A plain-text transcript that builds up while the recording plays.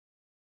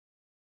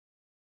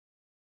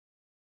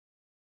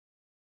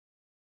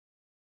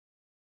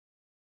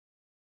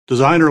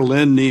Designer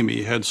Len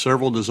Nemi had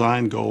several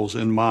design goals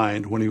in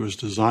mind when he was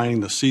designing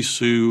the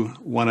Sisu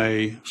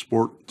 1A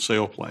sport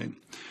sailplane.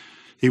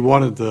 He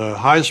wanted the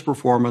highest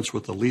performance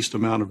with the least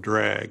amount of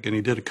drag, and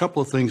he did a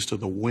couple of things to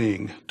the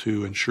wing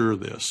to ensure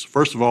this.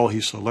 First of all,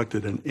 he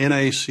selected an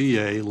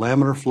NACA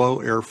laminar flow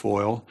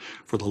airfoil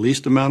for the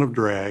least amount of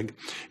drag,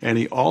 and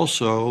he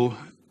also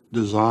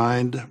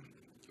designed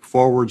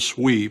forward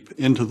sweep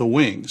into the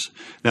wings.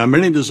 Now,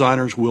 many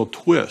designers will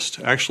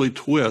actually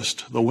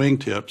twist the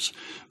wingtips,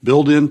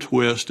 built-in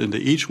twist into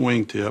each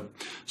wingtip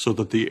so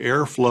that the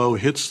airflow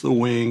hits the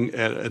wing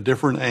at a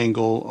different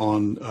angle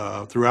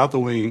throughout the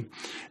wing,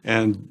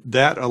 and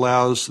that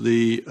allows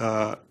the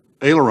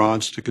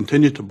ailerons to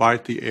continue to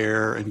bite the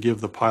air and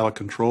give the pilot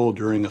control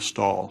during a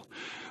stall.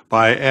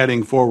 By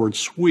adding forward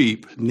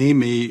sweep,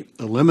 Nemi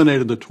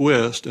eliminated the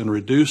twist and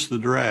reduced the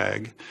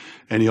drag,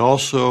 and he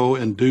also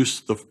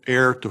induced the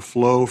air to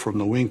flow from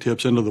the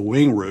wingtips into the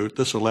wing root.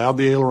 This allowed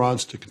the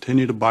ailerons to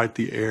continue to bite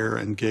the air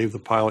and gave the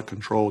pilot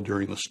control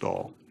during the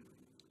stall.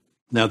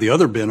 Now, the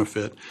other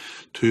benefit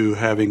to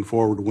having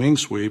forward wing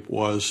sweep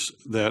was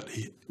that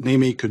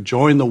Nemi could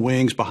join the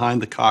wings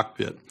behind the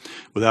cockpit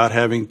without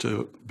having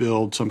to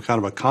build some kind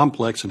of a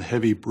complex and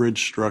heavy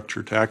bridge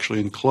structure to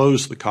actually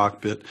enclose the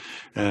cockpit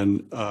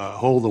and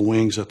hold the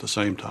wings at the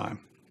same time.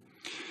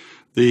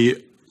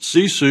 The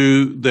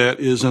Sisu that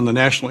is in the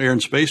National Air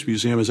and Space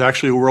Museum is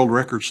actually a world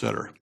record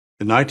setter.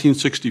 In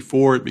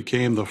 1964, it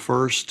became the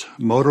first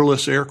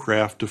motorless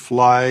aircraft to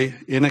fly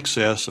in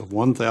excess of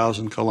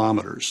 1,000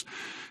 kilometers.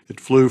 It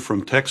flew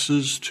from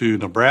Texas to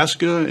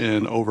Nebraska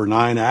in over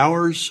 9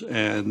 hours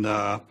and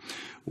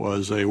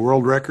was a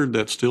world record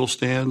that still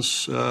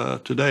stands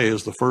today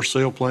as the first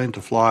sailplane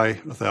to fly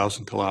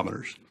 1,000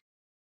 kilometers.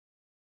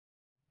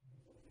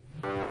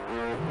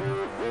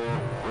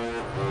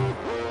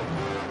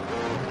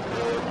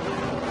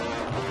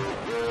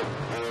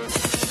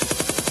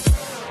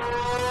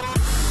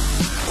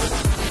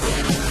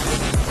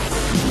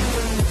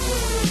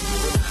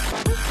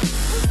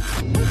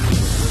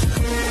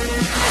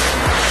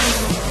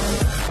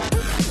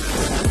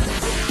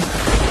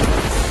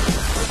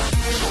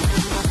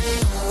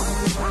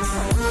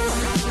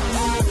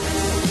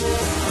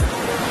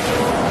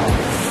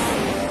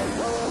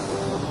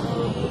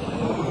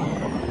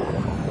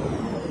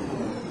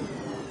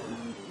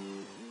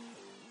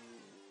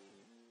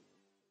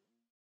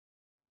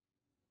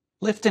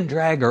 Lift and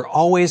drag are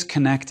always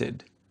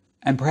connected,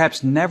 and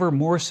perhaps never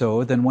more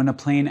so than when a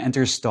plane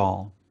enters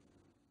stall.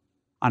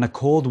 On a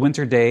cold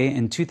winter day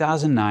in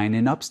 2009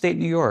 in upstate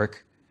New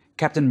York,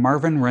 Captain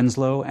Marvin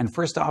Renslow and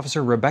First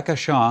Officer Rebecca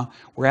Shaw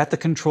were at the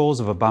controls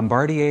of a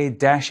Bombardier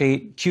Dash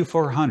 8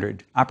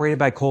 Q400 operated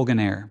by Colgan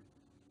Air.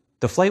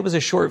 The flight was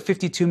a short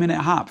 52-minute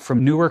hop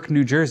from Newark,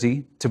 New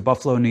Jersey to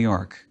Buffalo, New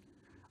York.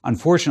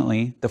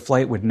 Unfortunately, the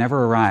flight would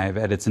never arrive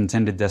at its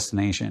intended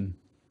destination.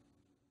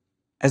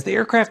 As the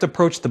aircraft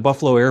approached the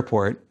Buffalo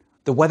airport,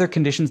 the weather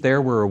conditions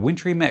there were a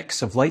wintry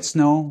mix of light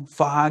snow,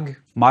 fog,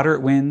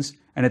 moderate winds,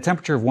 and a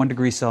temperature of 1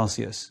 degree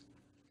Celsius.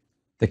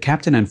 The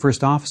captain and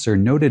first officer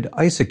noted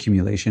ice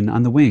accumulation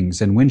on the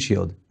wings and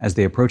windshield as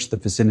they approached the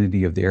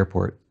vicinity of the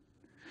airport.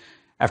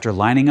 After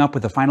lining up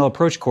with the final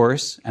approach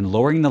course and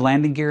lowering the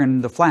landing gear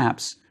and the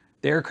flaps,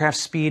 the aircraft's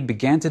speed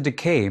began to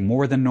decay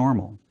more than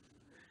normal.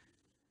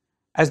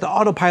 As the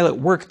autopilot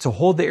worked to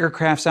hold the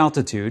aircraft's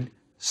altitude,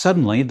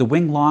 suddenly, the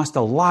wing lost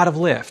a lot of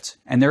lift,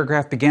 and the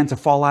aircraft began to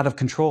fall out of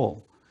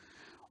control.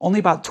 Only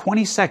about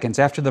 20 seconds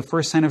after the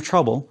first sign of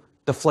trouble,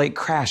 the flight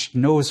crashed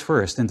nose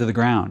first into the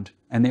ground,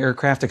 and the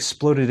aircraft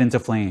exploded into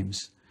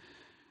flames.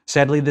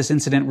 Sadly, this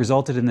incident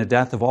resulted in the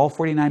death of all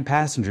 49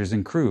 passengers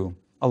and crew,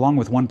 along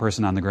with one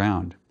person on the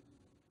ground.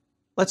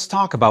 Let's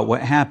talk about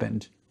what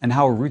happened and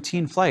how a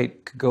routine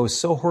flight could go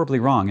so horribly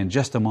wrong in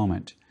just a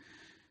moment.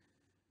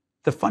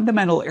 The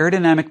fundamental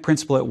aerodynamic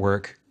principle at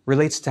work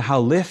relates to how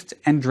lift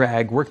and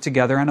drag work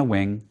together on a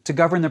wing to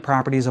govern the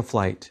properties of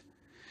flight.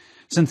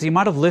 Since the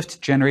amount of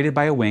lift generated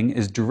by a wing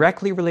is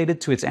directly related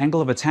to its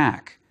angle of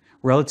attack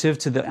relative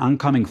to the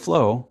oncoming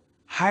flow,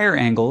 higher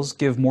angles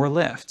give more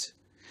lift.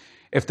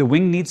 If the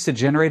wing needs to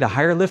generate a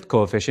higher lift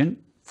coefficient,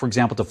 for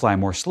example to fly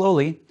more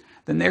slowly,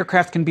 then the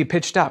aircraft can be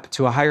pitched up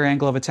to a higher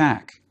angle of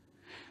attack.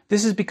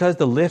 This is because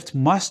the lift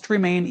must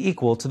remain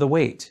equal to the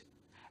weight,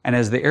 and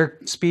as the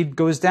airspeed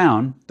goes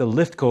down, the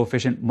lift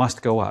coefficient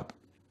must go up.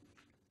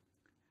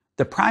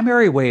 The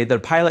primary way that a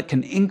pilot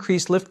can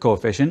increase lift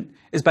coefficient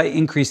is by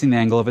increasing the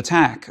angle of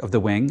attack of the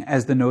wing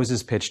as the nose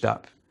is pitched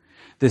up.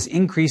 This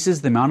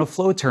increases the amount of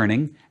flow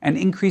turning and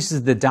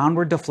increases the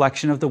downward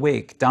deflection of the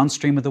wake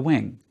downstream of the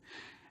wing.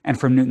 And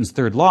from Newton's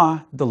third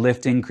law, the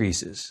lift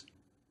increases.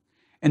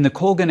 In the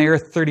Colgan Air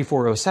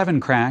 3407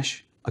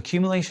 crash,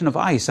 accumulation of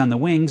ice on the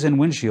wings and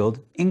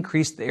windshield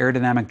increased the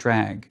aerodynamic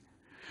drag.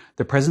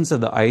 The presence of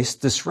the ice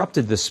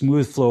disrupted the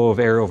smooth flow of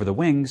air over the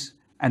wings,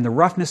 and the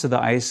roughness of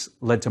the ice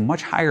led to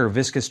much higher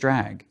viscous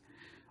drag.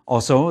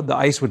 Also, the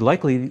ice would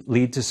likely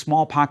lead to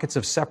small pockets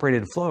of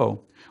separated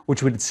flow,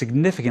 which would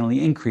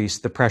significantly increase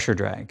the pressure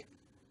drag.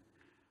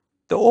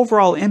 The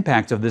overall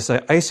impact of this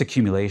ice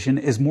accumulation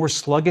is more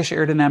sluggish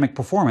aerodynamic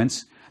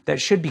performance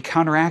that should be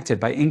counteracted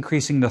by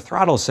increasing the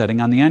throttle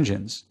setting on the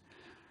engines.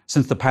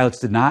 Since the pilots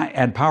did not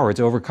add power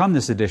to overcome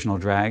this additional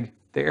drag,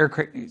 the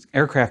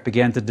aircraft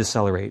began to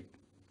decelerate.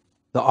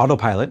 The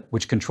autopilot,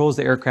 which controls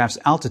the aircraft's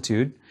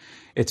altitude,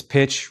 its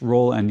pitch,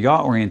 roll, and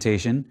yaw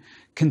orientation,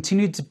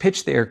 continued to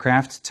pitch the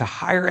aircraft to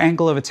higher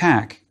angle of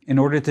attack in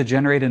order to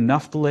generate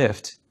enough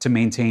lift to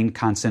maintain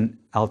constant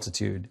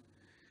altitude.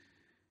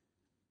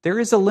 There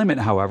is a limit,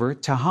 however,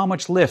 to how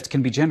much lift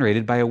can be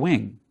generated by a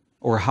wing,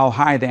 or how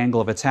high the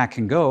angle of attack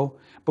can go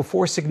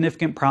before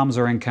significant problems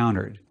are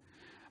encountered.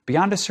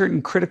 Beyond a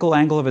certain critical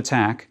angle of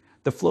attack,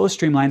 the flow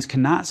streamlines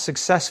cannot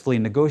successfully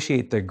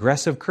negotiate the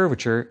aggressive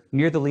curvature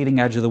near the leading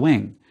edge of the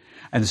wing,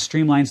 and the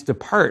streamlines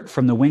depart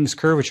from the wing's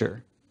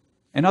curvature.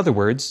 In other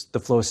words, the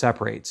flow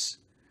separates.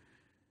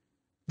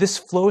 This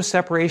flow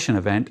separation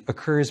event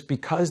occurs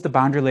because the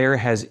boundary layer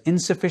has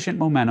insufficient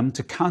momentum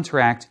to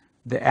counteract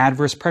the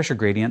adverse pressure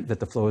gradient that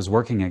the flow is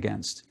working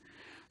against.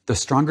 The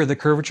stronger the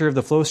curvature of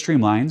the flow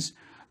streamlines,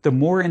 the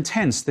more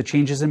intense the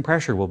changes in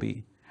pressure will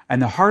be,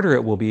 and the harder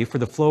it will be for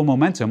the flow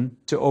momentum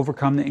to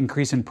overcome the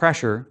increase in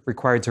pressure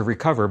required to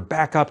recover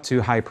back up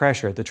to high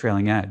pressure at the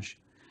trailing edge.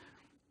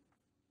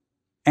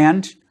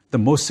 And the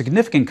most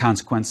significant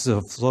consequences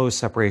of flow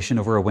separation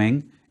over a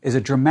wing is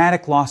a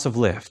dramatic loss of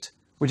lift,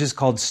 which is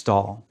called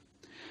stall.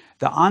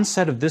 The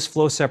onset of this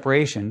flow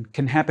separation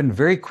can happen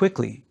very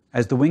quickly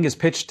as the wing is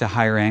pitched to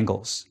higher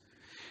angles.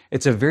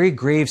 It's a very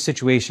grave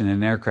situation in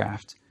an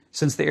aircraft,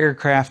 since the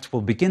aircraft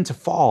will begin to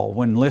fall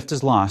when lift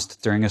is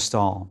lost during a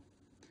stall.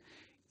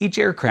 Each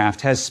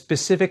aircraft has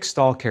specific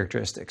stall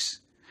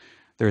characteristics.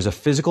 There is a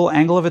physical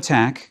angle of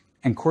attack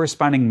and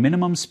corresponding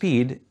minimum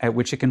speed at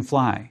which it can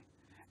fly.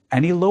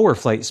 Any lower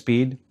flight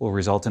speed will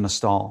result in a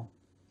stall.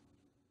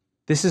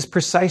 This is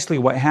precisely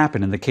what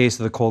happened in the case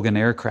of the Colgan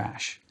air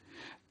crash.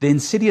 The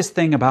insidious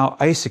thing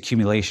about ice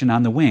accumulation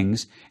on the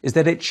wings is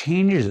that it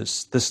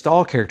changes the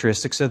stall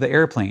characteristics of the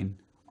airplane,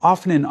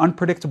 often in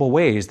unpredictable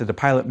ways that the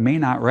pilot may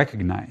not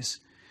recognize.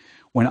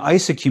 When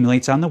ice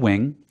accumulates on the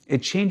wing,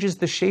 it changes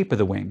the shape of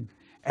the wing,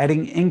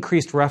 adding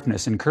increased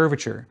roughness and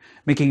curvature,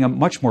 making it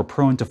much more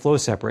prone to flow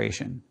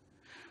separation.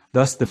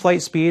 Thus, the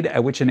flight speed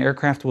at which an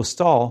aircraft will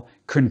stall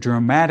can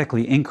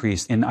dramatically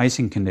increase in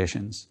icing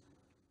conditions.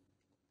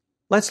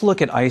 Let's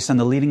look at ice on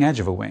the leading edge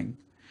of a wing.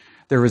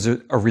 There is a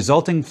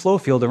resulting flow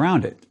field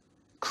around it.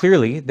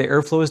 Clearly, the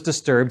airflow is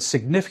disturbed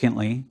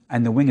significantly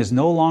and the wing is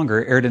no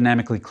longer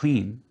aerodynamically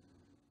clean.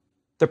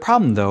 The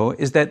problem, though,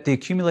 is that the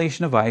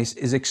accumulation of ice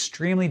is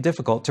extremely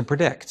difficult to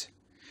predict.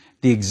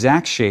 The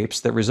exact shapes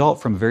that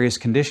result from various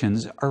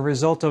conditions are a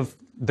result of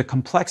the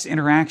complex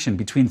interaction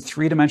between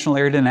three-dimensional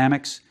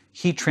aerodynamics,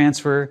 heat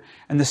transfer,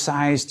 and the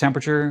size,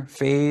 temperature,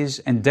 phase,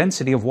 and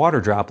density of water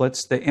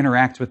droplets that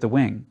interact with the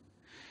wing.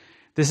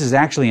 This is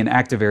actually an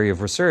active area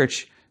of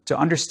research to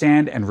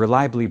understand and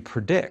reliably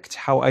predict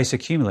how ice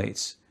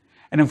accumulates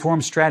and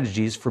inform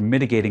strategies for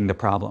mitigating the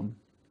problem.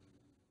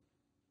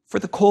 For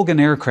the Colgan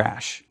air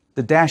crash,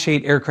 the Dash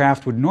 8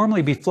 aircraft would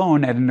normally be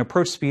flown at an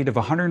approach speed of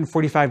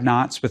 145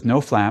 knots with no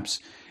flaps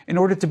in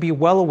order to be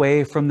well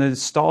away from the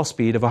stall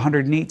speed of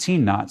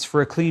 118 knots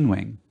for a clean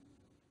wing.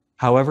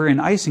 However, in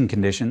icing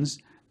conditions,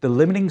 the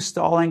limiting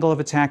stall angle of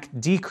attack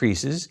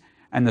decreases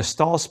and the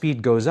stall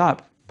speed goes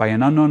up by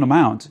an unknown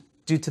amount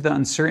due to the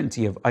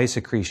uncertainty of ice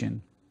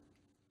accretion.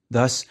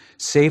 Thus,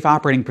 safe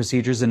operating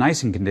procedures in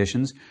icing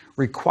conditions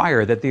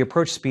require that the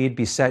approach speed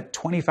be set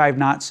 25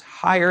 knots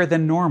higher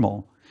than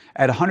normal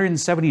at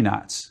 170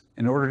 knots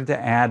in order to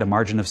add a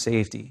margin of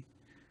safety.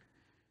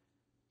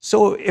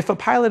 So if a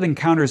pilot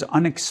encounters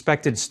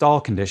unexpected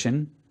stall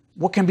condition,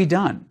 what can be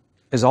done?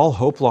 Is all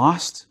hope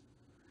lost?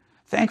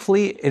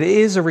 Thankfully, it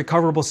is a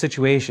recoverable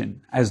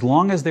situation as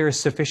long as there is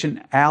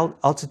sufficient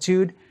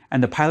altitude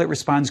and the pilot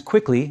responds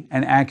quickly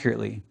and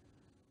accurately.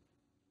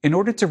 In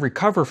order to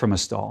recover from a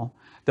stall,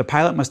 the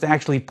pilot must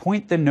actually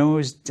point the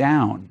nose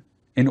down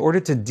in order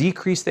to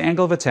decrease the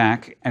angle of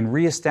attack and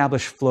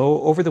reestablish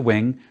flow over the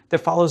wing that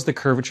follows the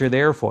curvature of the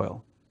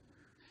airfoil.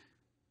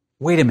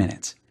 Wait a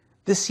minute,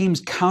 this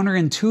seems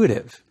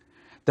counterintuitive.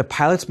 The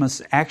pilots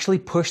must actually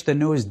push the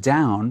nose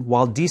down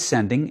while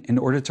descending in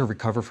order to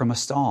recover from a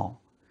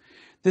stall.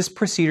 This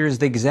procedure is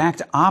the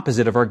exact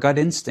opposite of our gut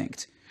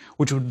instinct,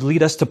 which would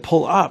lead us to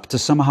pull up to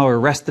somehow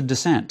arrest the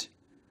descent.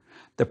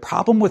 The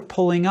problem with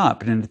pulling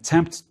up in an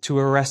attempt to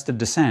arrest a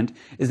descent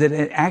is that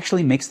it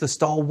actually makes the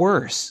stall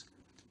worse.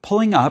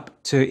 Pulling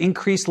up to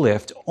increase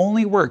lift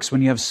only works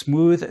when you have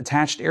smooth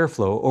attached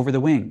airflow over the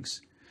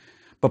wings.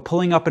 But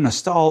pulling up in a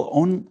stall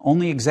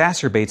only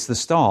exacerbates the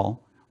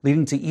stall,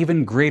 leading to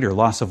even greater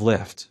loss of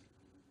lift.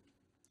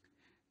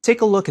 Take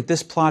a look at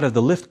this plot of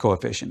the lift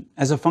coefficient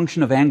as a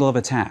function of angle of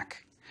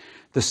attack.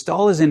 The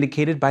stall is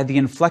indicated by the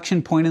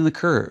inflection point in the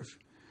curve.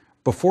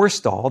 Before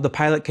stall, the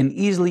pilot can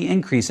easily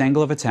increase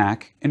angle of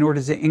attack in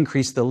order to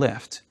increase the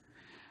lift.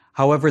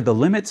 However, the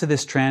limit to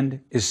this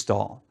trend is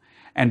stall,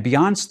 and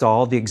beyond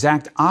stall, the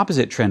exact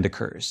opposite trend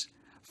occurs.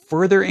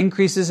 Further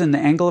increases in the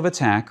angle of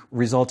attack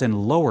result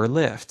in lower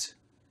lift.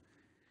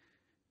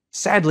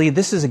 Sadly,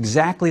 this is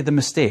exactly the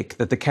mistake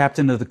that the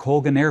captain of the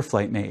Colgan air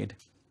flight made.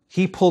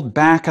 He pulled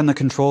back on the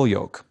control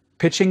yoke,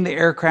 pitching the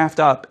aircraft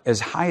up as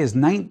high as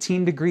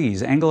 19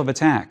 degrees angle of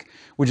attack,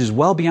 which is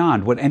well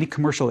beyond what any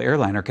commercial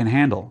airliner can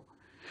handle.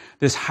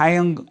 This high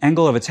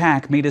angle of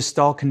attack made his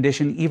stall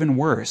condition even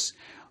worse,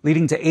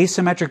 leading to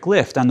asymmetric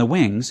lift on the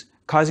wings,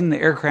 causing the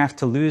aircraft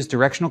to lose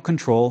directional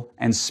control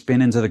and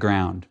spin into the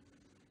ground.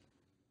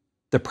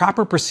 The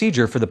proper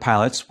procedure for the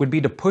pilots would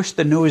be to push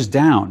the nose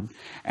down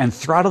and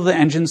throttle the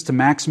engines to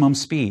maximum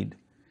speed.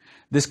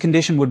 This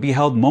condition would be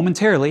held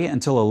momentarily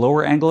until a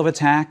lower angle of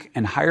attack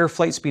and higher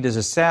flight speed is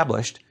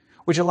established,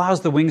 which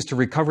allows the wings to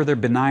recover their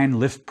benign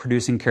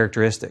lift-producing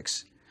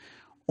characteristics.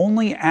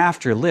 Only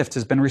after lift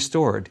has been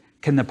restored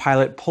can the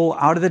pilot pull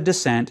out of the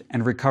descent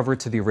and recover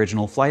to the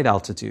original flight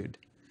altitude.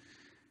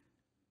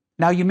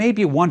 Now, you may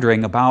be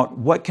wondering about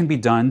what can be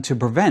done to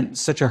prevent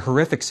such a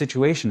horrific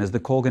situation as the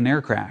Colgan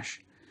air crash.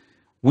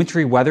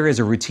 Wintry weather is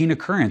a routine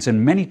occurrence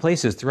in many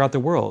places throughout the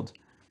world.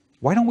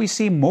 Why don't we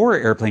see more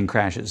airplane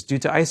crashes due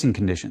to icing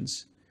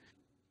conditions?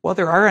 Well,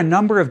 there are a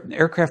number of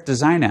aircraft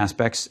design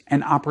aspects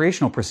and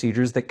operational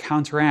procedures that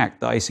counteract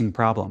the icing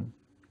problem.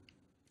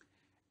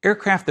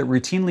 Aircraft that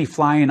routinely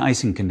fly in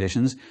icing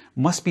conditions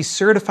must be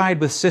certified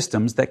with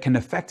systems that can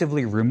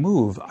effectively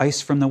remove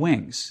ice from the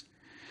wings.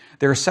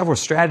 There are several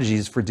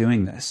strategies for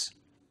doing this.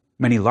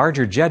 Many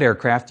larger jet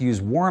aircraft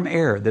use warm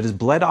air that is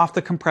bled off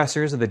the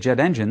compressors of the jet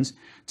engines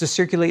to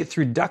circulate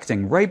through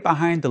ducting right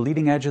behind the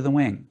leading edge of the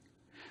wing.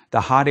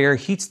 The hot air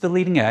heats the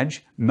leading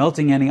edge,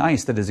 melting any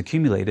ice that is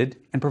accumulated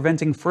and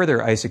preventing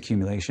further ice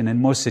accumulation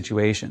in most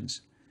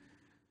situations.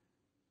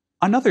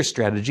 Another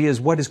strategy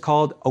is what is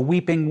called a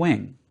weeping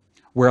wing,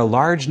 where a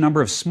large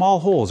number of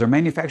small holes are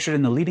manufactured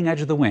in the leading edge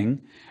of the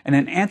wing and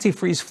an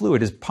antifreeze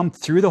fluid is pumped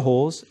through the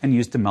holes and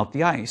used to melt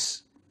the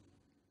ice.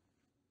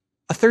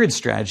 A third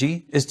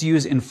strategy is to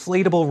use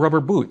inflatable rubber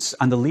boots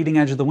on the leading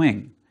edge of the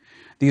wing.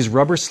 These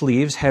rubber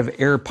sleeves have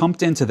air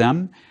pumped into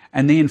them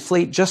and they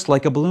inflate just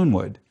like a balloon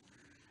would.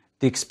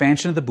 The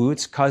expansion of the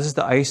boots causes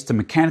the ice to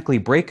mechanically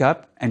break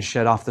up and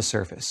shed off the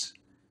surface.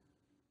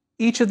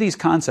 Each of these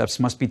concepts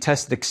must be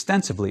tested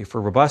extensively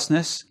for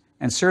robustness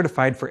and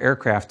certified for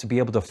aircraft to be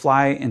able to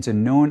fly into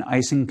known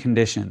icing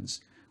conditions,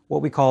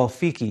 what we call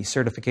FICI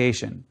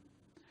certification.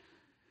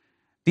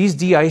 These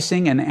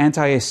de-icing and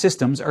anti-ice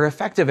systems are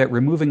effective at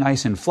removing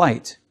ice in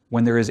flight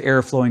when there is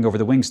air flowing over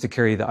the wings to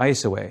carry the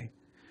ice away.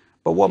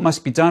 But what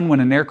must be done when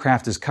an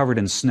aircraft is covered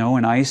in snow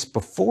and ice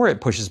before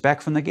it pushes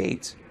back from the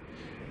gate?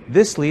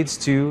 This leads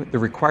to the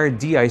required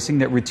de-icing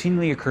that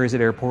routinely occurs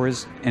at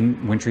airports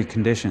in wintry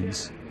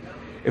conditions.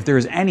 If there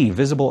is any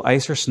visible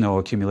ice or snow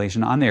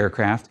accumulation on the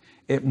aircraft,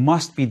 it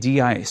must be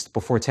de-iced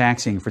before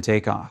taxiing for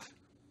takeoff.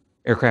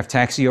 Aircraft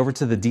taxi over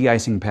to the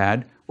de-icing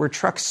pad, where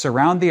trucks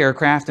surround the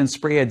aircraft and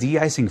spray a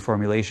de-icing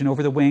formulation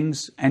over the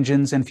wings,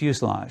 engines, and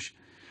fuselage.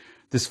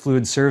 This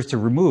fluid serves to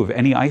remove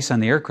any ice on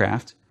the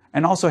aircraft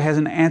and also has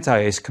an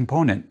anti-ice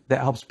component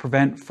that helps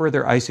prevent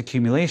further ice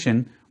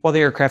accumulation while the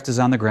aircraft is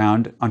on the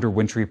ground under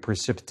wintry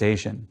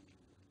precipitation.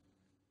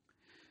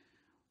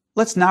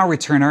 Let's now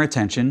return our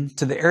attention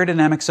to the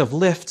aerodynamics of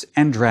lift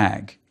and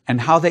drag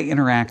and how they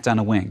interact on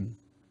a wing.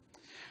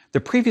 The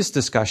previous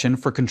discussion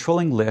for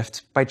controlling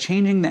lift by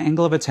changing the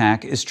angle of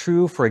attack is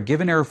true for a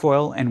given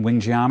airfoil and wing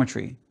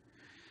geometry.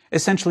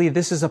 Essentially,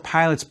 this is a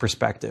pilot's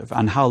perspective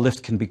on how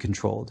lift can be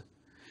controlled.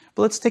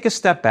 But let's take a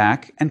step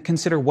back and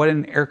consider what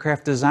an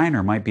aircraft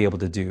designer might be able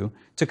to do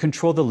to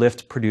control the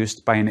lift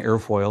produced by an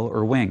airfoil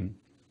or wing.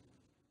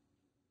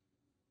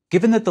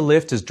 Given that the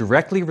lift is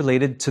directly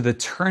related to the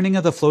turning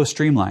of the flow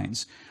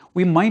streamlines,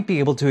 we might be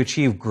able to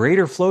achieve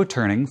greater flow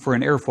turning for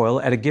an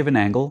airfoil at a given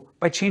angle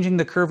by changing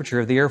the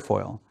curvature of the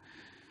airfoil.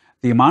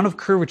 The amount of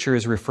curvature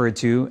is referred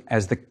to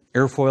as the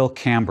airfoil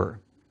camber.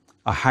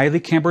 A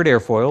highly cambered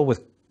airfoil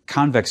with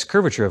convex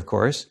curvature, of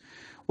course,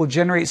 will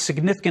generate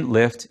significant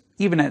lift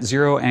even at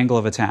zero angle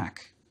of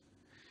attack.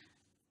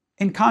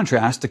 In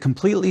contrast, a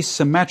completely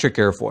symmetric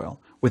airfoil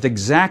with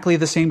exactly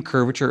the same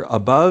curvature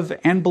above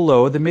and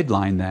below the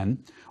midline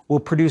then will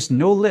produce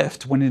no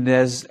lift when it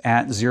is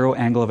at zero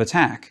angle of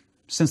attack,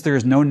 since there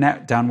is no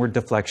net downward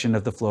deflection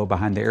of the flow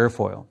behind the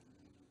airfoil.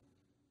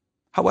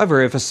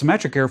 However, if a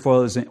symmetric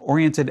airfoil is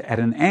oriented at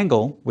an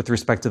angle with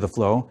respect to the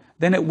flow,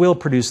 then it will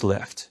produce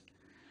lift.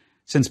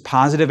 Since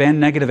positive and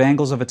negative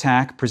angles of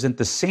attack present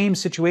the same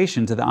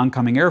situation to the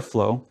oncoming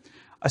airflow,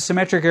 a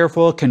symmetric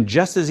airfoil can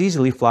just as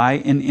easily fly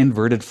in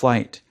inverted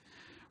flight.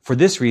 For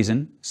this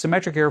reason,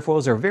 symmetric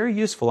airfoils are very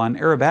useful on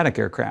aerobatic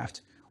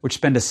aircraft, which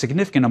spend a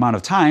significant amount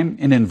of time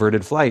in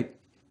inverted flight.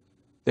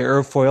 The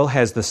airfoil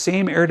has the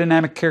same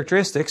aerodynamic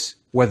characteristics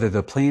whether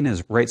the plane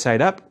is right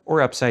side up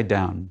or upside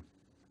down.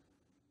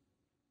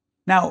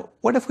 Now,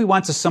 what if we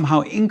want to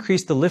somehow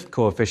increase the lift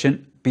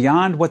coefficient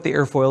beyond what the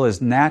airfoil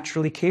is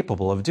naturally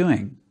capable of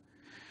doing?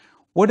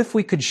 What if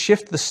we could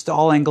shift the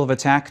stall angle of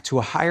attack to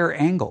a higher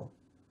angle?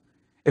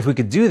 If we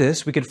could do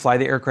this, we could fly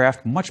the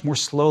aircraft much more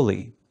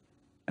slowly.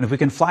 And if we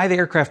can fly the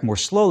aircraft more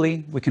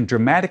slowly, we can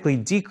dramatically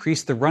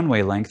decrease the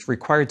runway length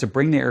required to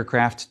bring the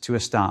aircraft to a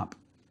stop.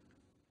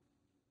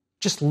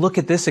 Just look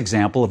at this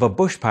example of a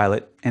bush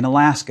pilot in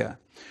Alaska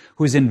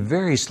who is in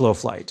very slow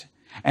flight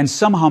and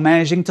somehow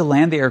managing to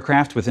land the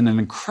aircraft within an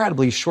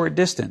incredibly short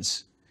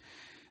distance.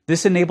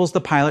 This enables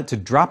the pilot to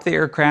drop the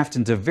aircraft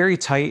into very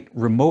tight,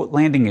 remote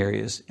landing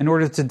areas in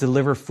order to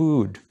deliver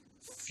food,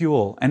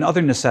 fuel, and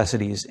other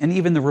necessities in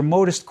even the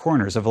remotest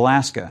corners of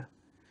Alaska.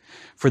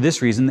 For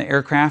this reason, the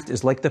aircraft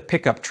is like the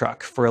pickup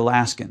truck for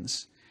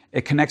Alaskans.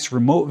 It connects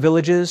remote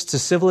villages to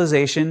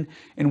civilization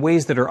in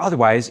ways that are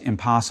otherwise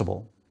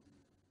impossible.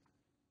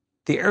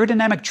 The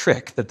aerodynamic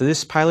trick that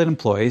this pilot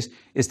employs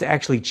is to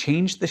actually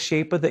change the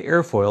shape of the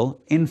airfoil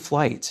in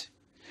flight.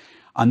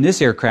 On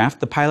this aircraft,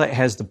 the pilot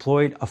has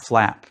deployed a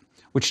flap,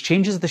 which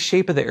changes the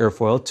shape of the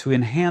airfoil to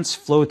enhance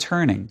flow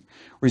turning,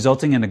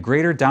 resulting in a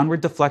greater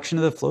downward deflection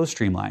of the flow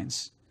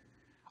streamlines.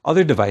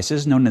 Other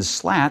devices, known as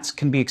slats,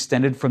 can be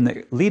extended from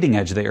the leading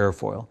edge of the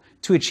airfoil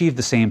to achieve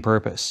the same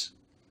purpose.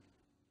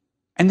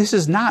 And this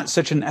is not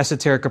such an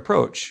esoteric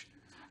approach.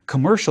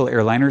 Commercial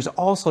airliners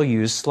also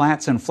use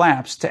slats and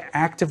flaps to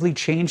actively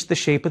change the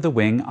shape of the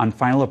wing on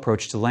final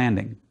approach to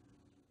landing.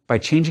 By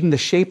changing the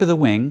shape of the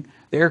wing,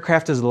 the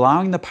aircraft is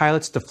allowing the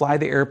pilots to fly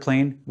the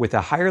airplane with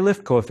a higher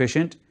lift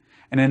coefficient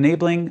and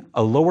enabling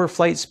a lower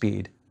flight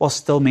speed while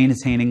still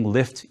maintaining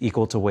lift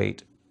equal to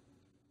weight.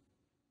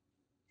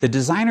 The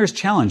designer's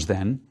challenge,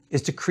 then,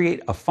 is to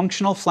create a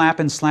functional flap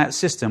and slat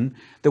system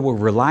that will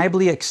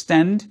reliably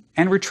extend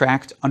and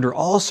retract under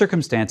all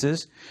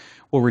circumstances,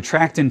 will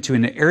retract into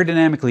an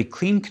aerodynamically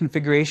clean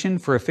configuration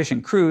for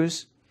efficient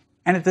cruise,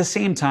 and at the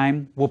same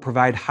time will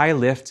provide high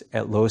lift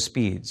at low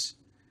speeds.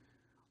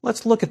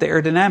 Let's look at the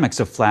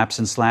aerodynamics of flaps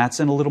and slats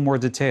in a little more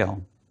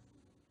detail.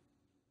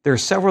 There are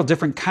several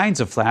different kinds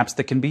of flaps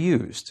that can be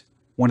used.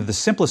 One of the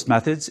simplest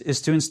methods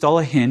is to install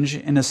a hinge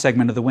in a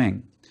segment of the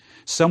wing,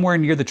 somewhere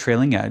near the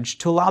trailing edge,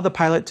 to allow the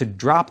pilot to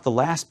drop the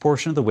last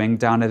portion of the wing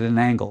down at an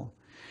angle.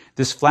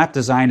 This flap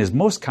design is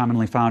most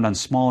commonly found on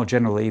small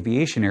general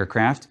aviation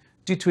aircraft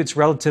due to its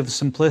relative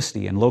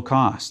simplicity and low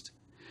cost.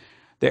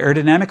 The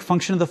aerodynamic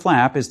function of the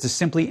flap is to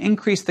simply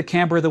increase the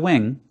camber of the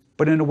wing,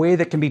 but in a way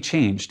that can be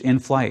changed in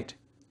flight.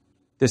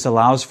 This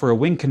allows for a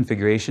wing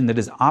configuration that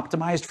is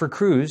optimized for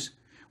cruise,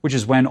 which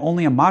is when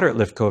only a moderate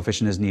lift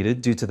coefficient is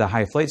needed due to the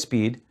high flight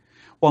speed,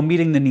 while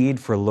meeting the need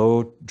for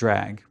low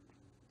drag.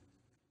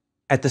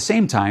 At the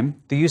same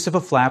time, the use of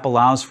a flap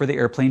allows for the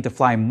airplane to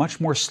fly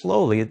much more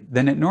slowly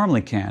than it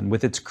normally can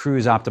with its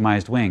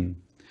cruise-optimized wing.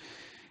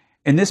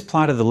 In this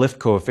plot of the lift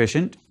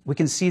coefficient, we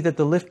can see that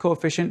the lift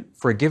coefficient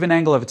for a given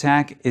angle of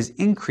attack is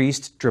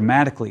increased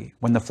dramatically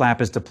when the flap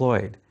is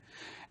deployed,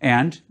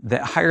 and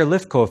that higher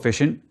lift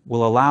coefficient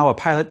will allow a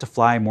pilot to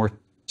fly more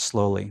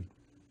slowly.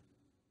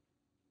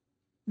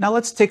 Now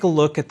let's take a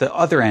look at the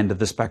other end of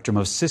the spectrum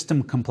of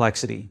system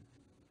complexity.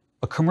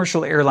 A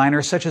commercial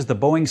airliner such as the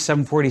Boeing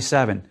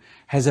 747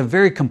 has a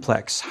very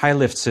complex high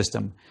lift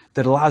system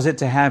that allows it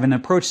to have an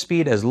approach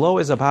speed as low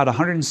as about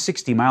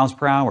 160 miles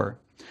per hour,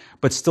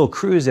 but still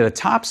cruise at a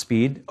top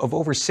speed of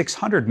over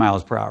 600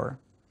 miles per hour.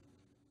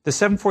 The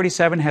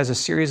 747 has a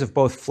series of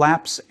both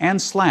flaps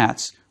and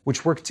slats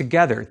which work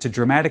together to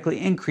dramatically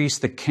increase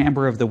the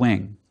camber of the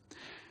wing.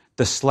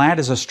 The slat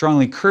is a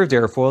strongly curved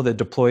airfoil that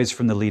deploys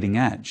from the leading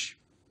edge.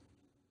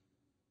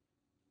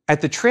 At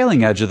the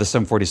trailing edge of the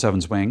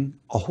 747's wing,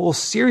 a whole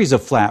series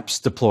of flaps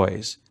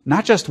deploys,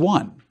 not just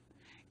one.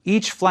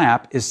 Each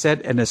flap is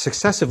set at a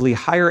successively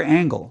higher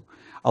angle,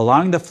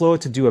 allowing the flow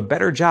to do a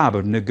better job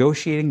of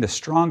negotiating the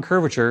strong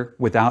curvature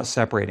without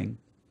separating.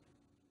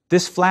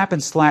 This flap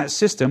and slat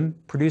system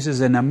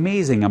produces an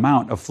amazing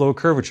amount of flow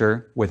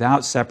curvature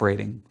without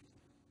separating.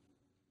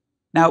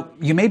 Now,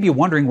 you may be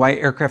wondering why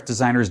aircraft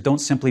designers don't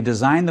simply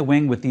design the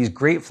wing with these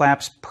great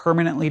flaps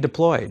permanently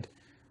deployed.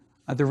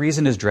 The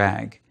reason is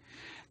drag.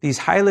 These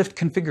high lift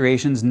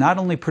configurations not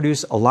only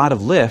produce a lot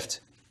of lift,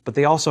 but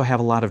they also have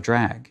a lot of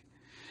drag.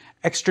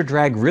 Extra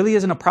drag really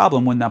isn't a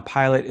problem when the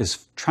pilot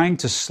is trying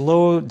to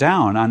slow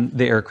down on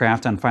the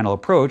aircraft on final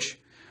approach,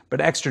 but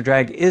extra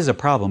drag is a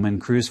problem in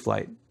cruise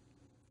flight.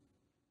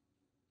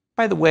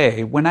 By the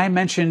way, when I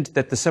mentioned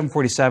that the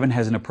 747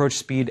 has an approach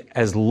speed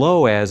as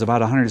low as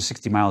about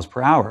 160 miles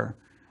per hour,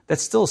 that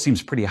still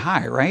seems pretty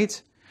high,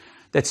 right?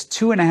 That's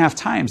 2.5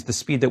 times the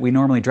speed that we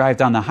normally drive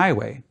down the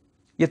highway.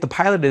 Yet the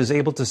pilot is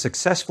able to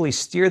successfully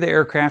steer the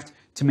aircraft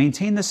to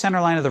maintain the center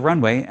line of the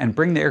runway and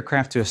bring the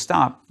aircraft to a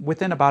stop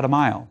within about a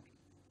mile.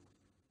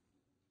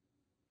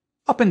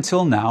 Up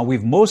until now,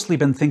 we've mostly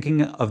been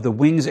thinking of the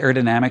wing's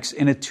aerodynamics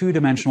in a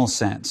two-dimensional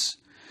sense.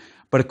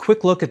 But a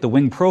quick look at the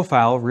wing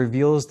profile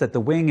reveals that the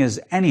wing is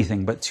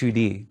anything but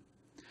 2D.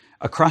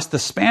 Across the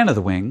span of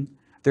the wing,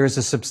 there is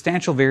a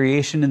substantial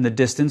variation in the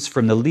distance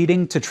from the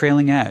leading to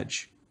trailing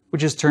edge,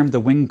 which is termed the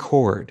wing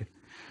chord.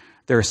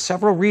 There are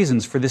several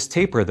reasons for this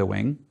taper of the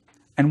wing,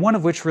 and one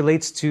of which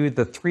relates to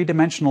the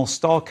three-dimensional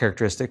stall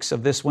characteristics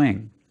of this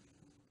wing.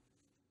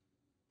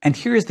 And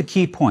here is the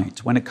key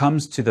point when it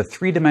comes to the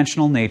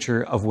three-dimensional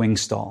nature of wing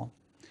stall.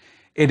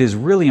 It is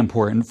really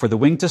important for the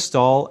wing to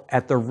stall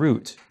at the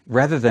root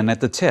rather than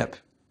at the tip.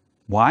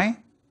 Why?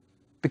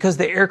 Because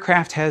the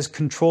aircraft has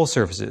control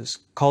surfaces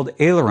called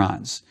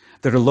ailerons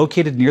that are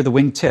located near the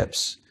wing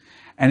tips.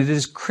 and it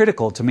is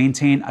critical to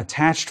maintain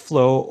attached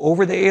flow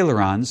over the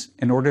ailerons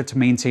in order to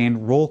maintain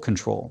roll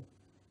control.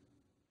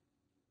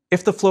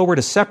 If the flow were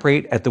to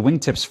separate at the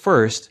wingtips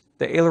first,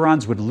 the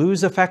ailerons would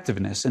lose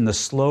effectiveness in the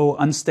slow,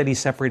 unsteady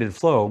separated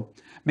flow,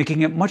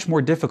 making it much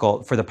more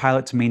difficult for the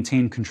pilot to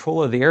maintain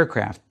control of the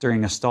aircraft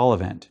during a stall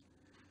event.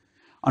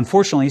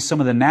 Unfortunately, some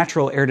of the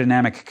natural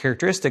aerodynamic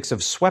characteristics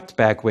of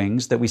swept-back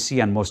wings that we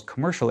see on most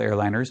commercial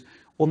airliners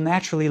will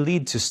naturally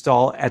lead to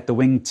stall at the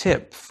wing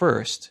tip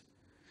first.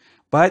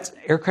 But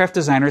aircraft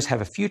designers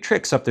have a few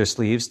tricks up their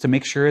sleeves to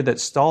make sure that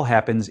stall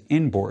happens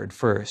inboard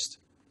first.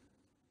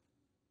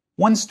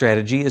 One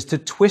strategy is to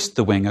twist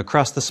the wing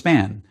across the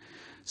span,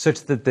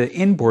 such that the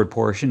inboard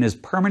portion is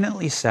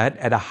permanently set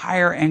at a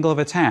higher angle of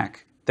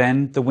attack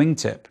than the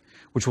wingtip,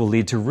 which will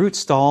lead to root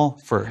stall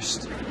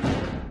first.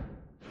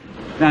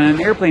 Now, in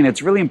an airplane,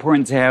 it's really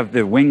important to have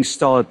the wing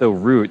stall at the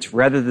root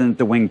rather than at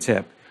the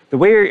wingtip. The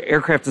way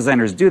aircraft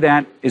designers do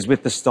that is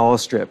with the stall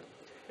strip.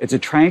 It's a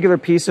triangular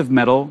piece of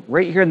metal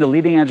right here on the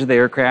leading edge of the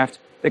aircraft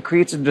that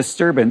creates a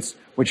disturbance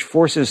which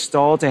forces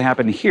stall to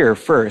happen here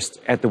first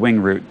at the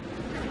wing root.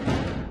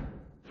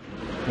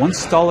 Once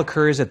stall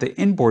occurs at the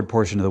inboard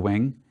portion of the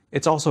wing,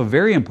 it's also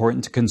very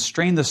important to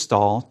constrain the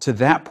stall to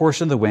that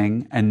portion of the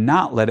wing and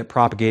not let it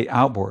propagate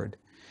outboard.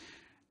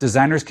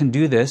 Designers can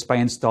do this by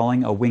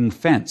installing a wing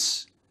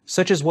fence,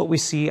 such as what we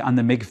see on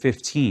the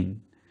MiG-15.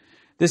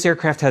 This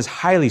aircraft has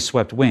highly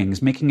swept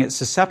wings, making it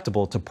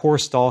susceptible to poor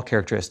stall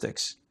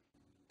characteristics.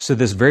 So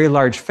this very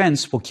large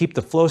fence will keep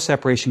the flow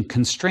separation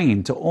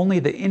constrained to only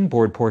the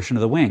inboard portion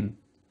of the wing.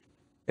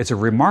 It's a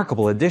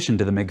remarkable addition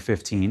to the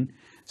MiG-15,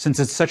 since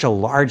it's such a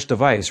large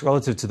device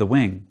relative to the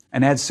wing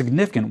and adds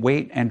significant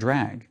weight and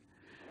drag.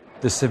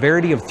 The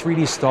severity of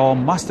 3D stall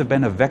must have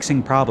been a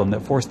vexing problem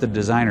that forced the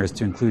designers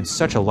to include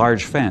such a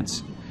large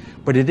fence,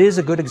 but it is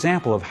a good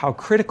example of how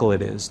critical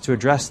it is to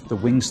address the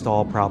wing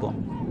stall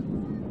problem.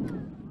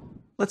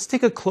 Let's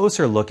take a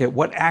closer look at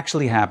what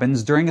actually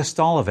happens during a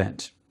stall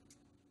event.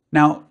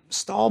 Now,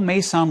 stall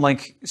may sound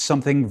like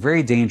something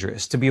very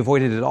dangerous to be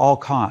avoided at all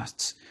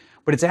costs,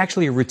 but it's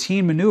actually a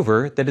routine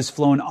maneuver that is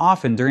flown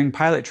often during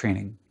pilot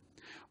training.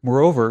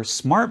 Moreover,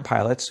 smart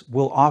pilots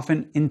will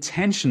often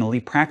intentionally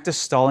practice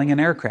stalling an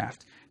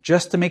aircraft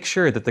just to make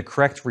sure that the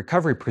correct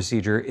recovery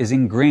procedure is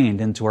ingrained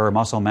into our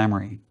muscle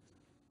memory.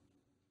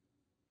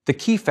 The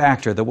key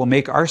factor that will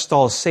make our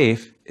stalls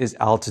safe is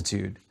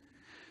altitude.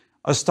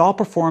 A stall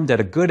performed at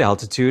a good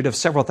altitude of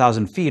several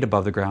thousand feet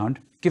above the ground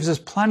gives us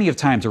plenty of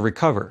time to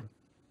recover.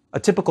 A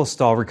typical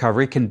stall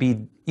recovery can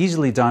be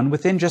easily done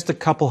within just a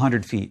couple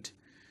hundred feet.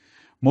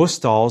 Most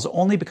stalls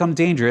only become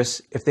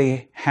dangerous if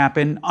they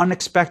happen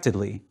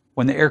unexpectedly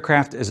when the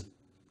aircraft is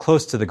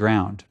close to the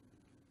ground.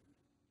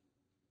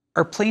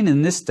 Our plane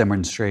in this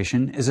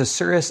demonstration is a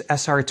Cirrus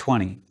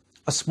SR-20,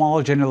 a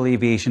small general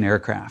aviation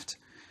aircraft.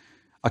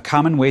 A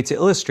common way to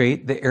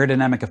illustrate the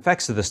aerodynamic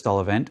effects of the stall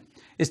event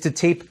is to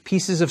tape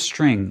pieces of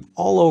string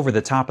all over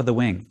the top of the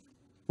wing.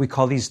 We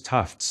call these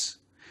tufts.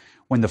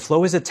 When the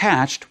flow is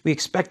attached, we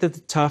expect that the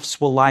tufts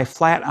will lie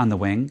flat on the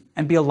wing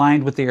and be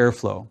aligned with the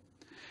airflow.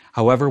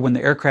 However, when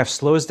the aircraft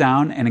slows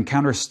down and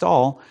encounters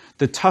stall,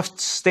 the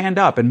tufts stand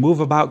up and move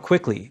about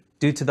quickly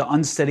due to the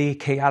unsteady,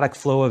 chaotic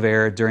flow of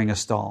air during a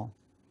stall.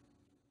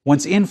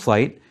 Once in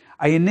flight,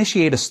 I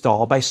initiate a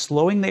stall by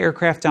slowing the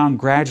aircraft down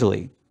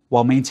gradually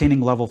while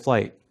maintaining level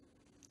flight.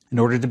 In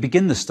order to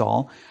begin the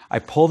stall, I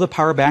pull the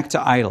power back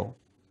to idle.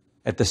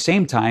 At the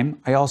same time,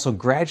 I also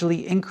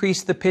gradually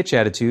increase the pitch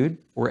attitude,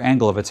 or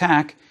angle of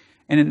attack,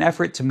 in an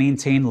effort to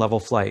maintain level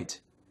flight.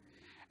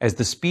 As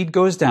the speed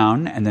goes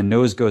down and the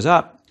nose goes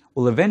up,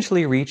 we'll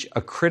eventually reach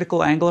a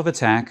critical angle of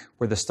attack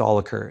where the stall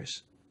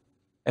occurs.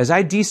 As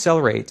I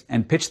decelerate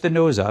and pitch the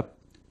nose up,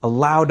 a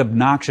loud,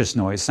 obnoxious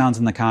noise sounds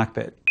in the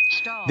cockpit.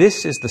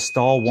 This is the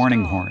stall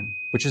warning horn,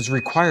 which is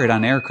required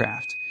on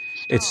aircraft.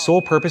 Its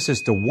sole purpose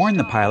is to warn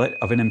the pilot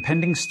of an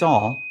impending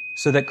stall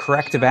so that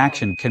corrective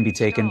action can be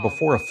taken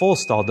before a full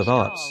stall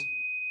develops.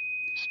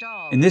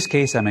 In this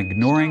case, I'm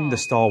ignoring the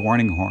stall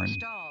warning horn.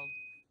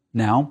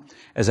 Now,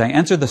 as I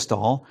enter the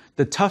stall,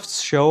 the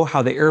tufts show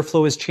how the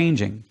airflow is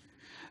changing.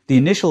 The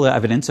initial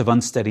evidence of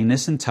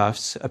unsteadiness in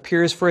tufts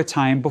appears for a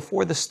time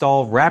before the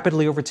stall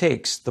rapidly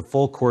overtakes the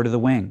full chord of the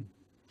wing.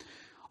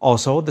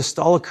 Also, the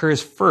stall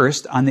occurs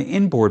first on the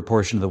inboard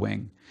portion of the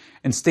wing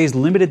and stays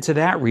limited to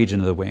that region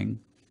of the wing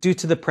due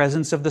to the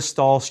presence of the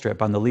stall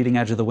strip on the leading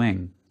edge of the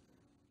wing.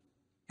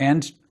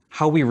 And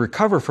how we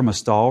recover from a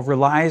stall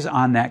relies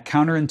on that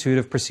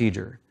counterintuitive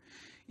procedure.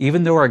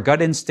 Even though our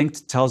gut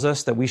instinct tells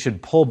us that we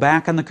should pull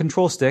back on the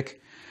control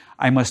stick,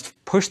 I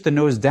must push the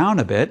nose down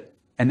a bit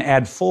and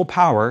add full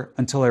power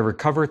until I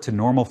recover to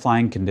normal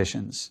flying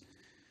conditions.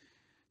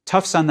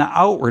 Tufts on the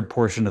outward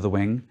portion of the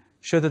wing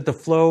show that the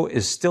flow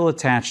is still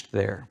attached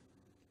there.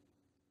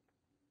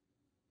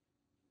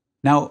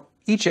 Now,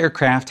 each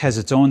aircraft has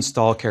its own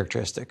stall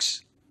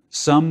characteristics,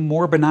 some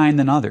more benign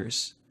than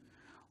others.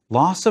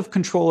 Loss of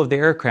control of the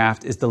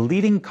aircraft is the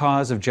leading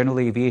cause of general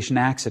aviation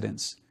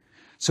accidents,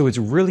 so it's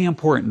really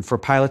important for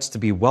pilots to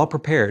be well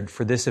prepared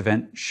for this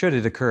event should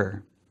it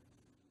occur.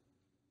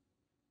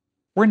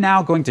 We're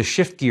now going to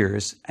shift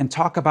gears and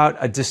talk about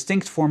a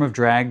distinct form of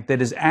drag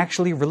that is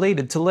actually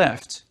related to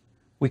lift.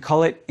 We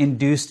call it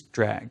induced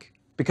drag,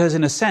 because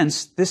in a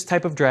sense, this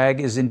type of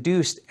drag is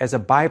induced as a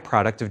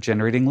byproduct of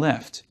generating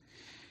lift.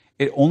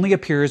 It only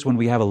appears when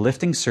we have a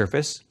lifting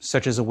surface,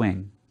 such as a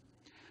wing.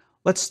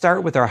 Let's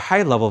start with our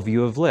high-level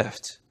view of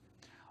lift.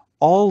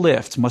 All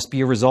lift must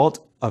be a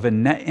result of a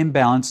net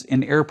imbalance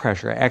in air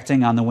pressure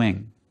acting on the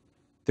wing.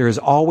 There is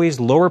always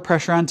lower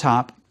pressure on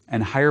top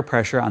and higher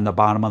pressure on the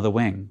bottom of the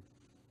wing.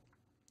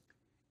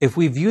 If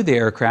we view the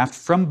aircraft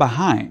from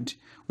behind,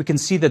 we can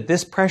see that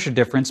this pressure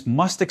difference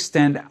must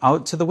extend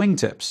out to the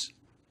wingtips.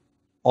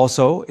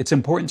 Also, it's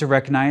important to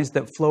recognize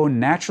that flow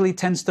naturally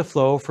tends to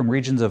flow from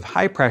regions of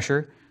high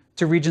pressure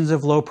to regions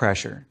of low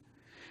pressure.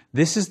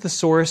 This is the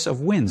source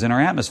of winds in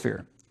our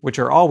atmosphere, which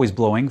are always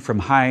blowing from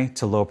high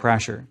to low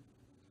pressure.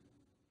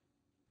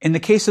 In the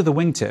case of the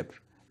wingtip,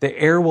 the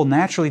air will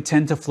naturally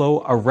tend to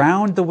flow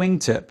around the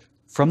wingtip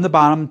from the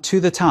bottom to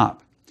the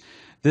top.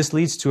 This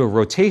leads to a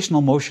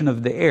rotational motion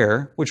of the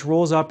air, which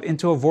rolls up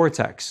into a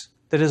vortex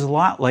that is a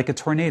lot like a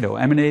tornado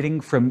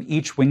emanating from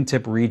each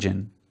wingtip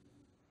region.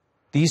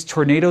 These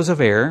tornadoes of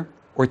air,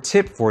 or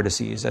tip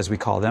vortices as we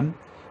call them,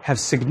 have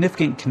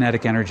significant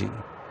kinetic energy.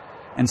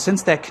 And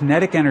since that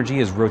kinetic energy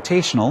is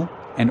rotational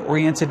and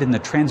oriented in the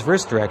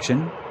transverse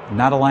direction,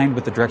 not aligned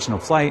with the direction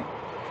of flight,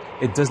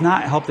 it does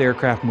not help the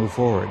aircraft move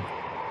forward.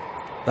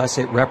 Thus,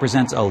 it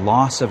represents a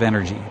loss of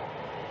energy.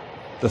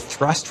 The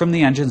thrust from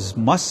the engines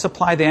must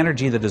supply the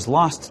energy that is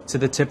lost to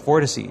the tip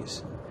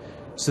vortices.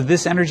 So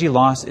this energy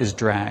loss is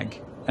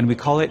drag, and we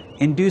call it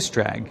induced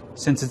drag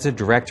since it's a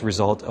direct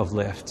result of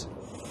lift.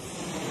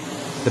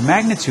 The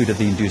magnitude of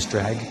the induced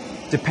drag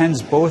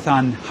depends both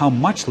on how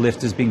much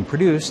lift is being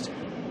produced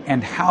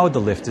and how the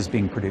lift is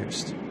being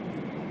produced.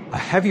 A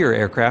heavier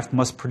aircraft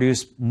must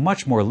produce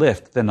much more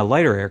lift than a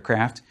lighter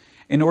aircraft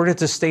in order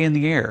to stay in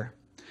the air,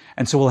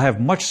 and so will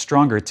have much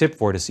stronger tip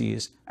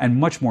vortices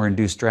and much more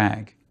induced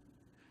drag.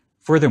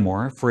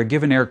 Furthermore, for a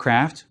given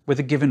aircraft with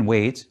a given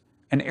weight,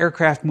 an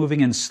aircraft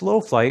moving in slow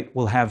flight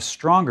will have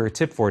stronger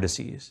tip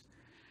vortices.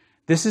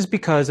 This is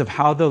because of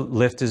how the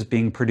lift is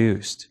being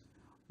produced.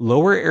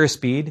 Lower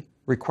airspeed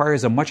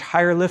requires a much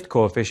higher lift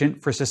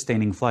coefficient for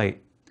sustaining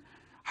flight.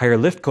 Higher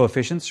lift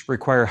coefficients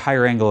require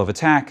higher angle of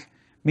attack,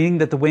 meaning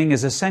that the wing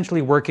is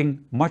essentially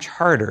working much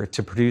harder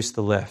to produce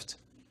the lift.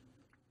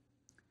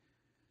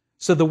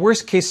 So the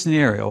worst case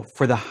scenario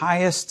for the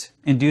highest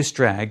induced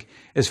drag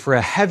is for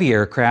a heavy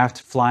aircraft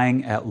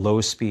flying at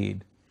low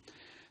speed.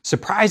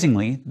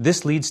 Surprisingly,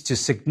 this leads to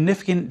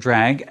significant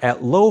drag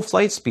at low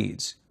flight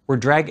speeds, where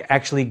drag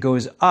actually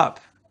goes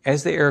up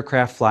as the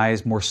aircraft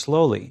flies more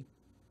slowly.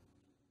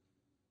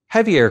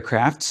 Heavy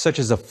aircraft, such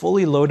as a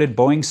fully loaded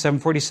Boeing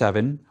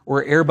 747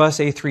 or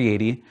Airbus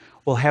A380,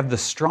 will have the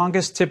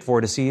strongest tip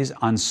vortices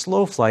on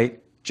slow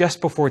flight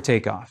just before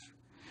takeoff.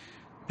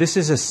 This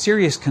is a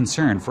serious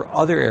concern for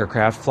other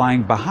aircraft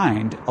flying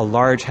behind a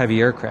large heavy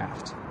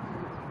aircraft.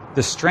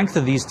 The strength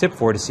of these tip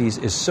vortices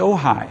is so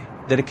high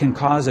that it can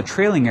cause a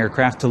trailing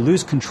aircraft to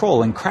lose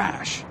control and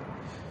crash.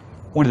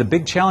 One of the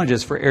big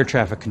challenges for air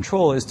traffic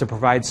control is to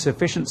provide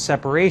sufficient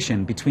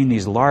separation between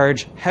these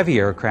large, heavy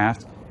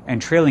aircraft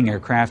and trailing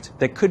aircraft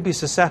that could be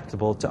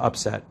susceptible to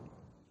upset.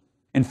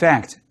 In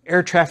fact,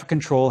 air traffic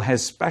control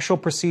has special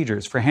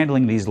procedures for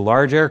handling these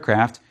large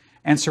aircraft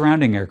and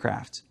surrounding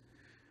aircraft.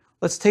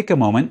 Let's take a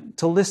moment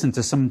to listen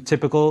to some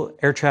typical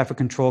air traffic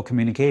control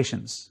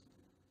communications.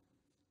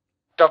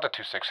 Delta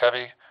 26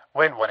 Heavy,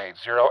 wind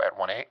 180 at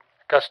 18,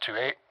 gust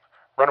 28,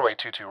 runway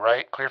 22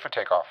 right, clear for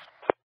takeoff.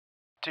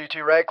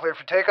 22 right, clear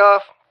for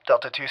takeoff,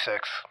 Delta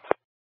 26.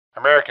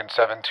 American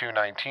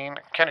 7219,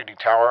 Kennedy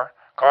Tower,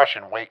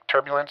 caution wake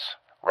turbulence,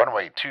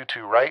 runway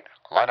 22 right,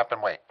 line up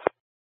and wait.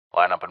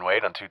 Line up and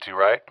wait on 22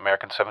 right,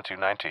 American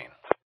 7219.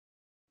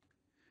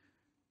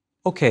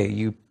 Okay,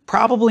 you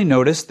probably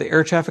noticed the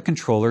air traffic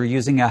controller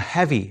using a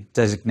heavy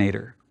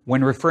designator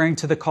when referring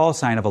to the call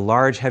sign of a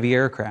large heavy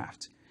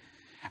aircraft.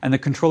 And the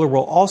controller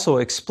will also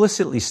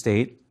explicitly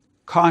state,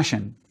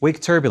 caution,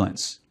 wake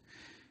turbulence.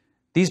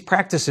 These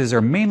practices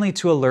are mainly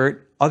to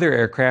alert other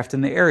aircraft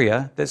in the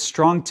area that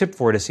strong tip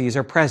vortices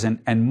are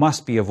present and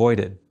must be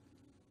avoided.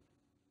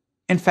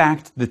 In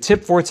fact, the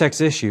tip vortex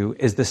issue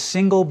is the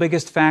single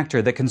biggest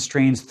factor that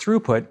constrains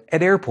throughput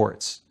at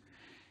airports.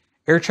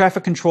 Air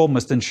traffic control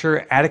must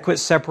ensure adequate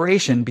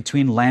separation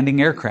between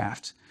landing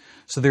aircraft,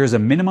 so there is a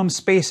minimum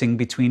spacing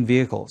between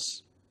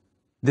vehicles.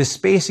 This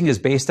spacing is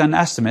based on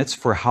estimates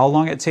for how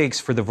long it takes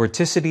for the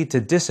vorticity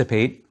to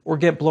dissipate or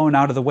get blown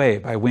out of the way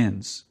by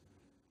winds.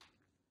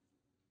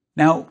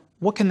 Now,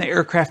 what can the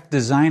aircraft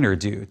designer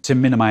do to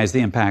minimize the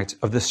impact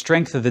of the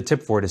strength of the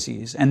tip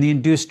vortices and the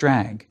induced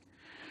drag?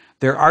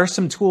 There are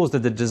some tools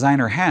that the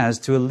designer has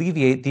to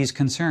alleviate these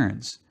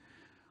concerns.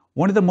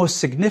 One of the most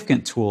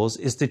significant tools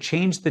is to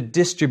change the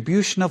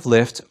distribution of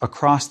lift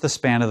across the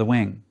span of the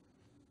wing.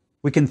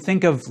 We can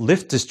think of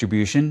lift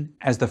distribution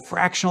as the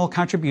fractional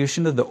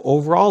contribution of the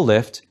overall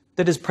lift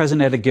that is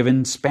present at a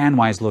given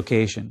span-wise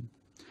location.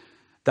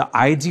 The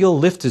ideal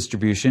lift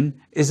distribution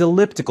is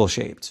elliptical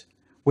shaped,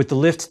 with the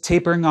lift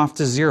tapering off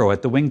to zero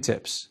at the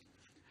wingtips.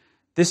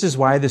 This is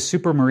why the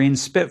Supermarine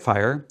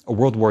Spitfire, a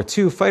World War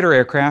II fighter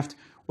aircraft,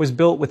 was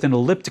built with an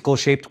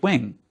elliptical-shaped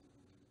wing.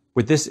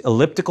 With this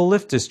elliptical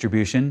lift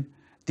distribution,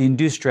 the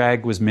induced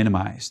drag was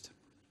minimized.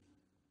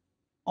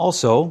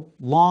 Also,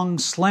 long,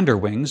 slender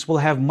wings will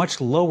have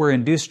much lower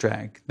induced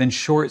drag than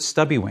short,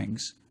 stubby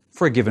wings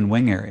for a given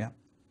wing area.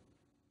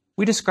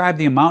 We describe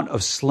the amount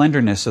of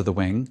slenderness of the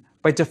wing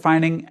by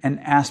defining an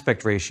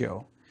aspect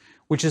ratio,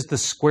 which is the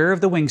square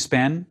of the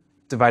wingspan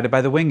divided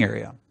by the wing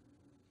area.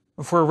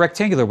 For a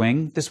rectangular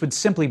wing, this would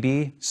simply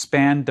be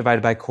span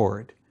divided by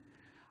chord.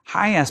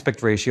 High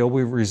aspect ratio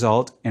will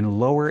result in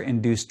lower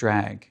induced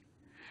drag.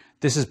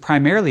 This is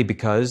primarily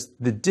because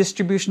the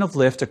distribution of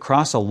lift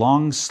across a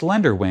long,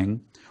 slender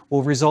wing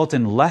will result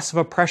in less of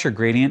a pressure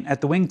gradient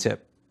at the wingtip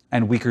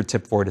and weaker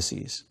tip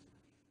vortices.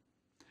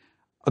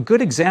 A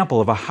good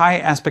example of a high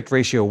aspect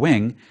ratio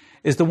wing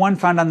is the one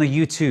found on the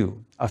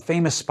U-2, a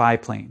famous spy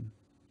plane.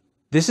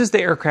 This is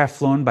the aircraft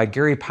flown by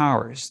Gary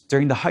Powers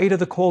during the height of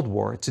the Cold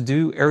War to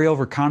do aerial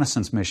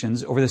reconnaissance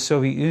missions over the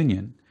Soviet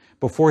Union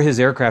before his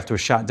aircraft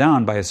was shot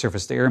down by a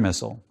surface-to-air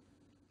missile.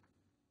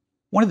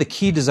 One of the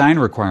key design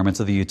requirements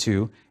of the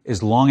U-2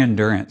 is long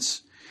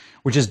endurance,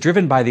 which is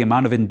driven by the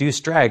amount of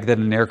induced drag that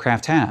an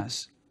aircraft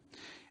has.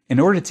 In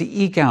order to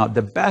eke out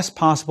the best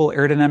possible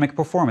aerodynamic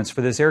performance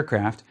for this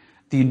aircraft,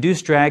 the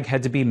induced drag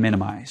had to be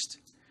minimized.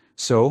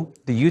 So,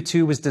 the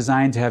U-2 was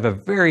designed to have a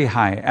very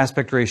high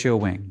aspect ratio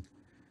wing.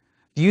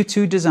 The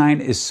U-2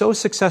 design is so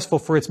successful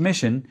for its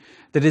mission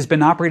that it has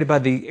been operated by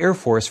the Air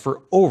Force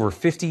for over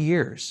 50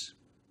 years.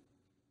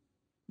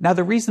 Now,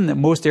 the reason that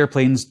most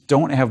airplanes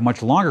don't have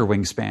much longer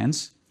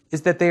wingspans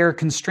is that they are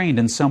constrained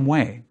in some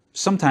way,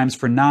 sometimes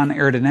for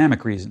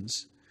non-aerodynamic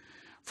reasons.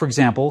 For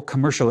example,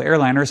 commercial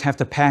airliners have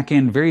to pack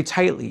in very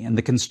tightly in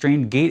the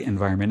constrained gate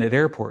environment at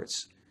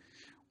airports.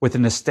 With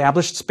an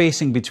established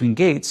spacing between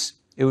gates,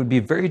 it would be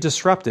very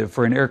disruptive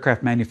for an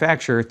aircraft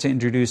manufacturer to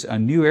introduce a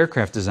new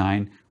aircraft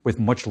design with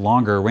much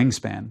longer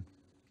wingspan.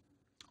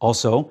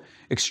 Also,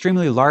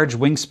 extremely large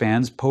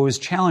wingspans pose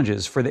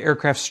challenges for the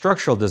aircraft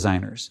structural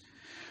designers.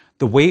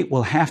 The weight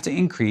will have to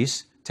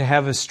increase to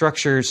have a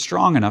structure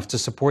strong enough to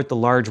support the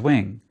large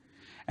wing,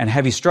 and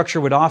heavy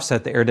structure would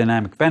offset the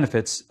aerodynamic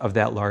benefits of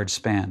that large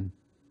span.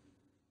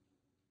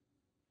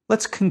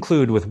 Let's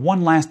conclude with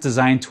one last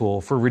design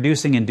tool for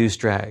reducing induced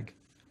drag: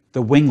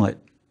 the winglet.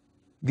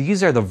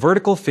 These are the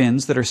vertical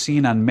fins that are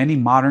seen on many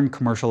modern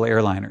commercial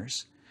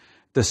airliners.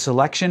 The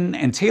selection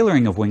and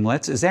tailoring of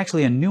winglets is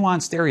actually a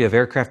nuanced area of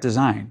aircraft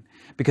design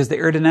because the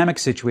aerodynamic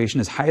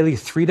situation is highly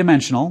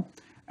three-dimensional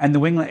and the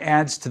winglet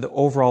adds to the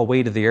overall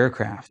weight of the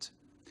aircraft.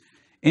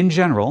 In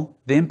general,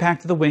 the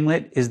impact of the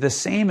winglet is the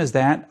same as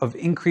that of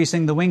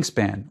increasing the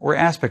wingspan or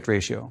aspect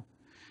ratio.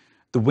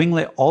 The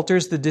winglet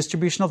alters the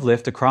distribution of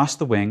lift across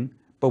the wing,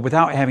 but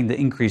without having to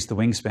increase the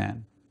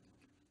wingspan.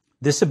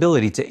 This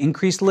ability to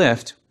increase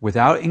lift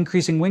without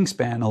increasing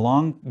wingspan,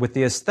 along with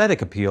the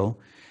aesthetic appeal,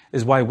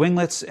 is why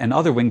winglets and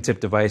other wingtip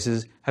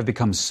devices have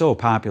become so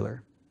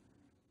popular.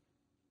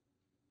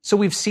 So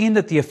we've seen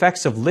that the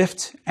effects of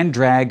lift and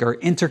drag are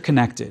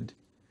interconnected.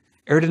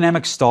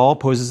 Aerodynamic stall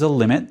poses a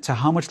limit to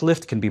how much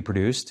lift can be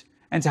produced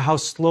and to how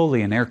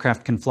slowly an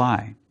aircraft can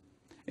fly.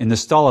 In the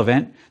stall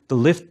event, the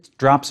lift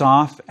drops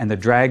off and the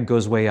drag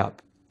goes way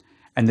up.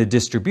 And the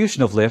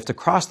distribution of lift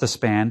across the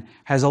span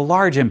has a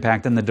large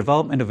impact on the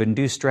development of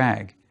induced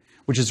drag,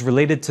 which is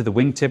related to the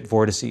wingtip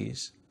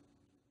vortices.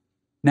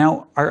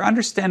 Now, our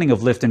understanding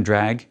of lift and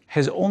drag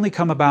has only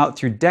come about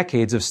through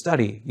decades of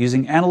study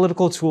using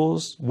analytical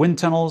tools, wind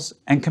tunnels,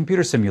 and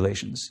computer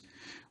simulations,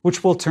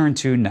 which we'll turn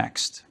to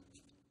next.